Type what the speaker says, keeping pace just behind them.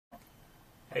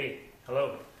Hey,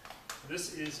 hello.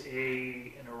 This is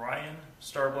an Orion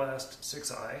Starblast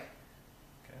 6i.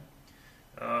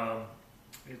 Okay.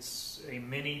 It's a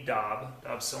mini Dob.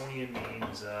 Dobsonian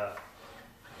means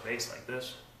base like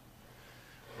this.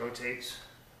 Rotates.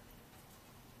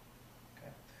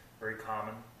 Okay. Very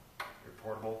common, very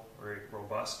portable, very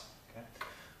robust.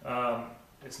 Okay.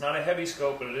 It's not a heavy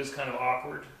scope, but it is kind of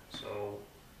awkward. So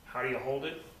how do you hold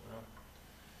it? Well,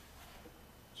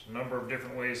 there's a number of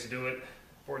different ways to do it.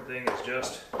 Important thing is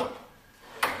just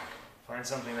find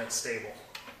something that's stable.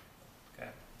 Okay,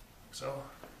 so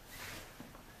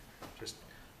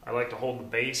I like to hold the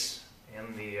base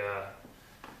and the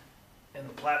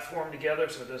platform together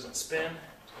so it doesn't spin.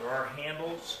 So there are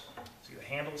handles. See the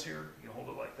handles here? You can hold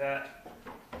it like that.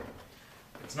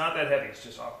 It's not that heavy. It's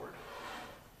just awkward.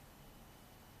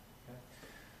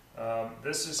 Okay.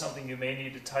 This is something you may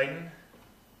need to tighten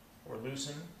or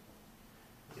loosen.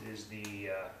 It is the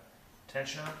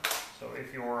tensioner. So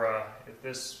if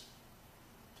this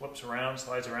flips around,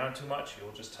 slides around too much,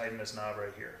 you'll just tighten this knob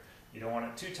right here. You don't want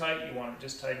it too tight, you want it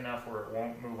just tight enough where it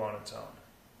won't move on its own.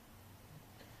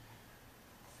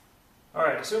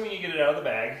 Alright, assuming you get it out of the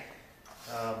bag,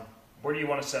 where do you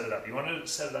want to set it up? You want to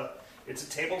set it up, it's a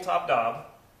tabletop Dob,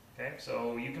 okay?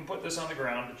 So you can put this on the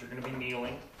ground, but you're going to be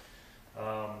kneeling.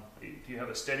 If you have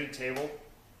a steady table,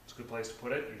 it's a good place to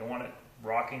put it. You don't want it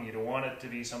rocking, you don't want it to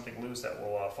be something loose that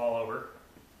will fall over.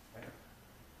 Okay?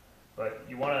 But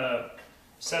you want to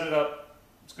set it up.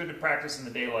 It's good to practice in the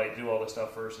daylight, do all this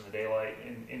stuff first in the daylight,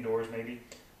 indoors maybe.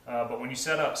 But when you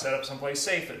set up someplace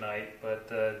safe at night. But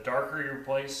the darker your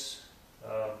place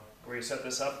where you set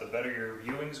this up, the better your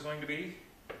viewing is going to be.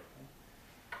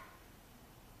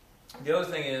 The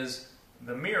other thing is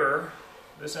the mirror,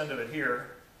 this end of it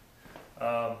here,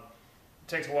 it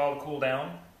takes a while to cool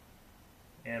down.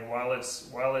 And while it's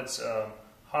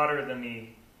hotter than the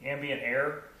ambient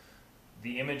air,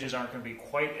 the images aren't going to be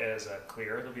quite as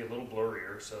clear. They'll be a little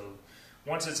blurrier. So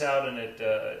once it's out and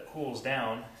it cools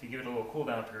down, if you give it a little cool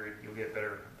down period, you'll get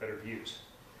better views.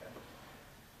 Okay.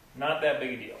 Not that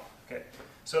big a deal. Okay.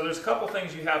 So there's a couple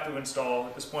things you have to install.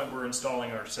 At this point, we're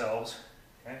installing ourselves.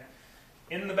 Okay.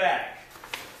 In the bag,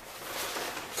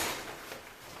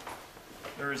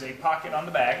 there is a pocket on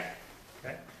the bag.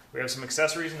 Okay. We have some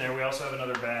accessories in there. We also have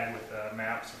another bag with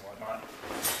maps and whatnot.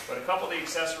 But a couple of the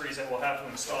accessories that we'll have to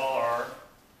install are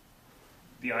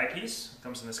the eyepiece. It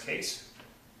comes in this case.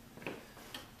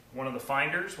 One of the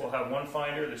finders. We'll have one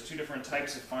finder. There's two different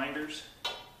types of finders.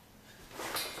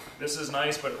 This is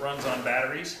nice, but it runs on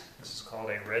batteries. This is called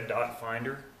a red dot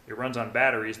finder. It runs on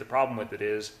batteries. The problem with it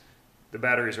is the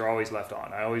batteries are always left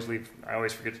on. I always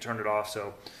forget to turn it off.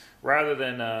 So rather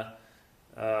than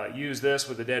use this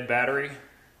with a dead battery,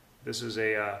 this is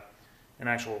an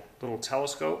actual little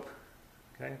telescope.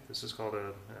 Okay, this is called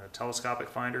a telescopic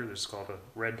finder. This is called a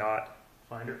red dot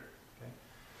finder.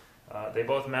 Okay. They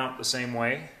both mount the same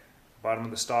way. Bottom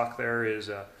of the stock there is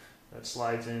that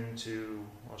slides into.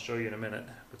 I'll show you in a minute.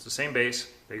 It's the same base.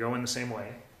 They go in the same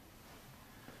way.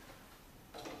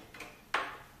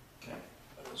 Okay,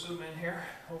 I'll zoom in here.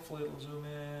 Hopefully it'll zoom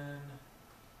in.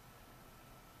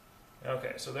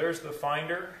 Okay, so there's the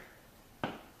finder.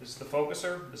 This is the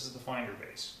focuser, this is the finder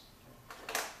base.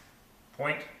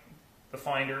 Point the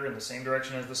finder in the same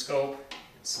direction as the scope,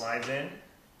 it slides in,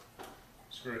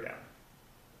 screw it down.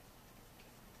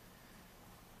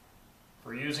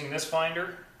 For using this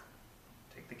finder,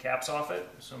 take the caps off it,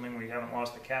 assuming we haven't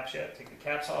lost the caps yet, take the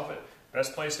caps off it.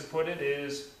 Best place to put it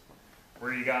is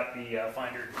where you got the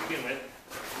finder to begin with.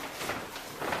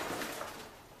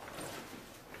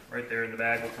 Right there in the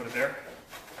bag, we'll put it there.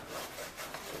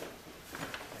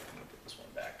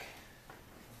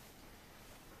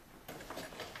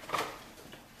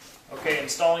 Okay,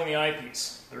 installing the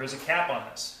eyepiece. There is a cap on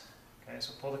this. Okay,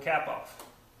 so pull the cap off.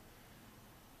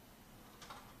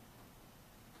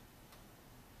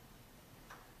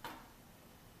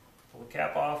 Pull the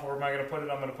cap off. Where am I going to put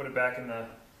it? I'm going to put it back in the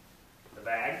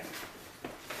bag.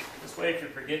 This way, if you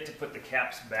forget to put the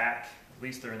caps back, at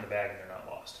least they're in the bag and they're not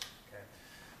lost. Okay.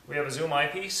 We have a zoom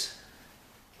eyepiece.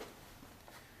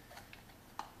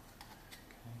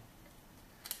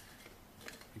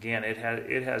 Again, it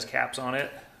has caps on it.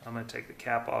 I'm going to take the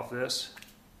cap off this,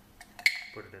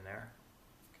 put it in there.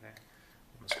 Okay,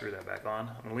 I'm going to screw that back on.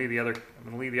 I'm going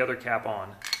to leave the other cap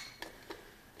on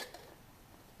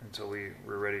until we're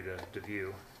ready to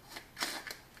view.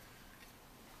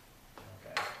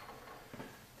 Okay.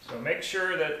 So make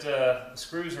sure that the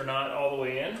screws are not all the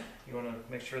way in. You want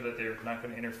to make sure that they're not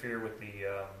going to interfere with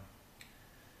the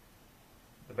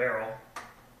barrel.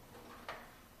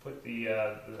 Put the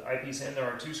eyepiece in.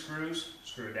 There are two screws.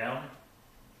 Screw it down.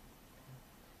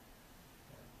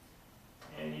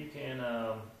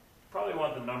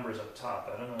 the numbers up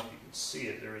top. I don't know if you can see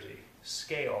it. There is a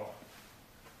scale.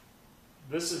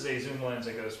 This is a zoom lens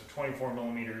that goes from 24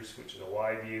 millimeters, which is a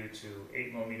wide view, to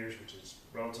 8 millimeters, which is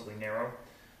relatively narrow.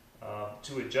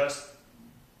 To adjust,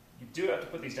 you do have to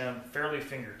put these down fairly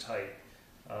finger tight.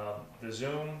 The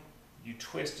zoom, you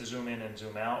twist to zoom in and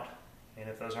zoom out, and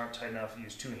if those aren't tight enough,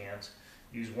 use two hands.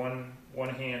 Use one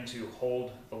hand to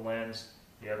hold the lens,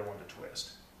 the other one to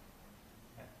twist.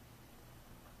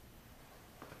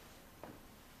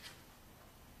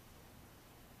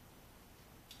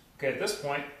 Okay, at this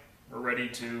point, we're ready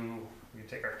to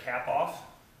take our cap off.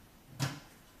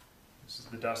 This is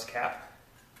the dust cap.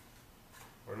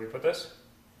 Where do we put this?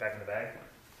 Back in the bag.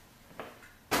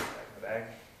 Back in the bag.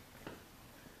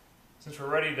 Since we're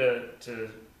ready to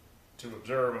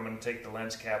observe, I'm going to take the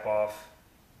lens cap off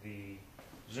the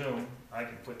zoom. I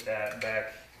can put that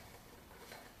back.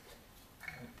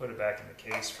 Put it back in the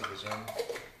case for the zoom,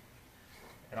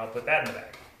 and I'll put that in the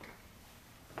bag.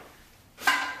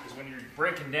 Because when you're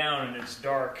breaking down and it's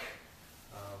dark,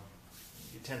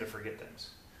 you tend to forget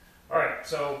things. All right,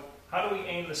 so how do we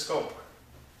aim the scope?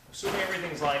 Assuming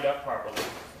everything's lined up properly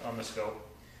on the scope.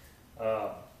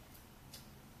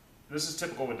 This is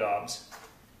typical with Dobs.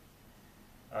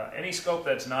 Any scope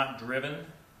that's not driven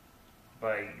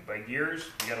by gears,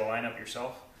 you got to line up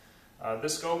yourself.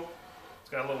 This scope, it's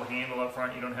got a little handle up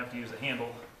front. You don't have to use the handle,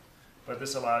 but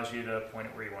this allows you to point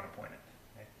it where you want to point it.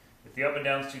 Okay? If the up and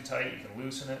down is too tight, you can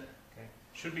loosen it. Okay?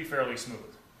 Should be fairly smooth.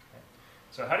 Okay?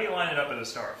 So how do you line it up at a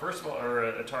start? First of all, or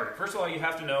a target. First of all, you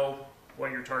have to know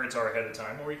what your targets are ahead of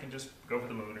time, or you can just go for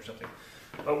the moon or something.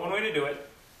 But one way to do it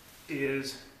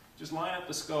is just line up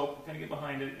the scope, kind of get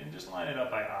behind it, and just line it up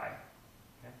by eye.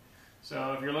 Okay?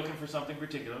 So if you're looking for something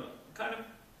particular, kind of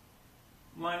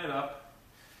line it up,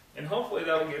 and hopefully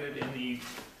that'll get it in the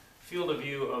field of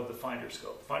view of the finder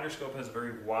scope. Finder scope has a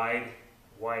very wide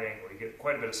angle. You get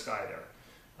quite a bit of sky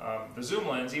there. The zoom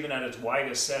lens, even at its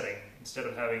widest setting, instead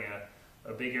of having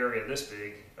a big area this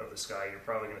big of the sky, you're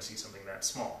probably going to see something that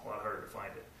small, a lot harder to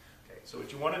find it. Okay, so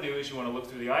what you want to do is you want to look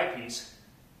through the eyepiece,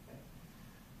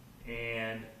 okay,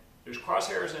 and there's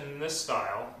crosshairs in this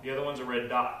style, the other one's a red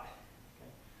dot. Okay,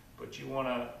 but you want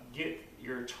to get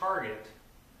your target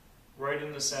right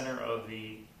in the center of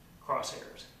the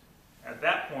crosshairs. At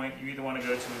that point, you either want to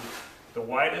go to the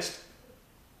widest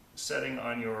setting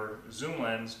on your zoom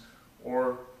lens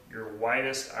or your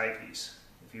widest eyepiece,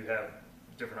 if you have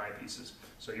different eyepieces.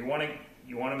 So you want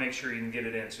to make sure you can get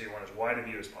it in, so you want as wide a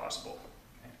view as possible.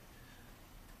 Okay?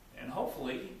 And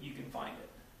hopefully you can find it.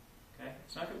 Okay?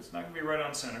 It's not going to be right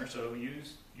on center, so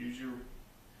use your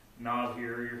knob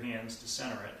here, your hands to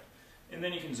center it, and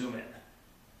then you can zoom in.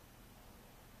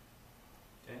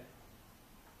 Okay?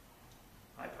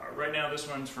 High power. Right now this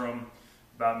runs from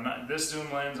about this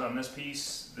zoom lens on this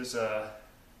piece. This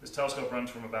telescope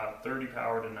runs from about 30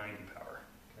 power to 90 power.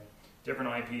 Okay? Different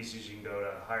eyepieces you can go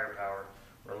to higher power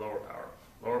or lower power.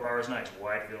 Lower power is nice,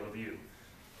 wide field of view.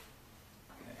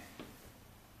 Okay.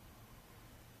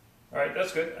 All right,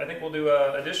 that's good. I think we'll do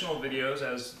additional videos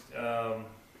as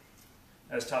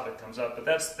topic comes up, but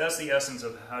that's the essence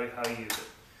of how you use it.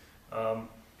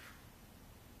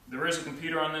 There is a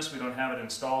computer on this. We don't have it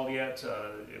installed yet.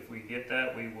 If we get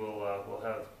that, we will we'll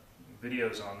have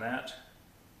videos on that.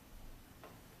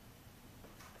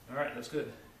 All right, that's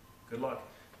good. Good luck.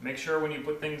 Make sure when you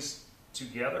put things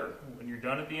together, when you're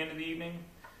done at the end of the evening,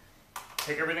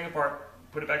 take everything apart,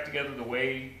 put it back together the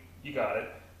way you got it.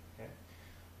 Okay?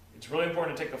 It's really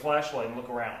important to take the flashlight and look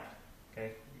around.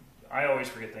 Okay? I always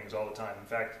forget things all the time. In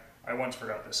fact, I once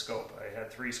forgot this scope. I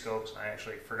had 3 scopes, and I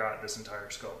actually forgot this entire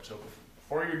scope. So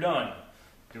before you're done,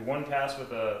 do one pass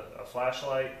with a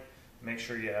flashlight. Make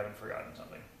sure you haven't forgotten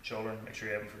something. Children, make sure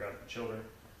you haven't forgotten the children.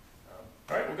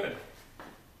 All right, we're good.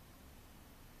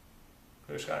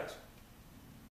 Clear skies.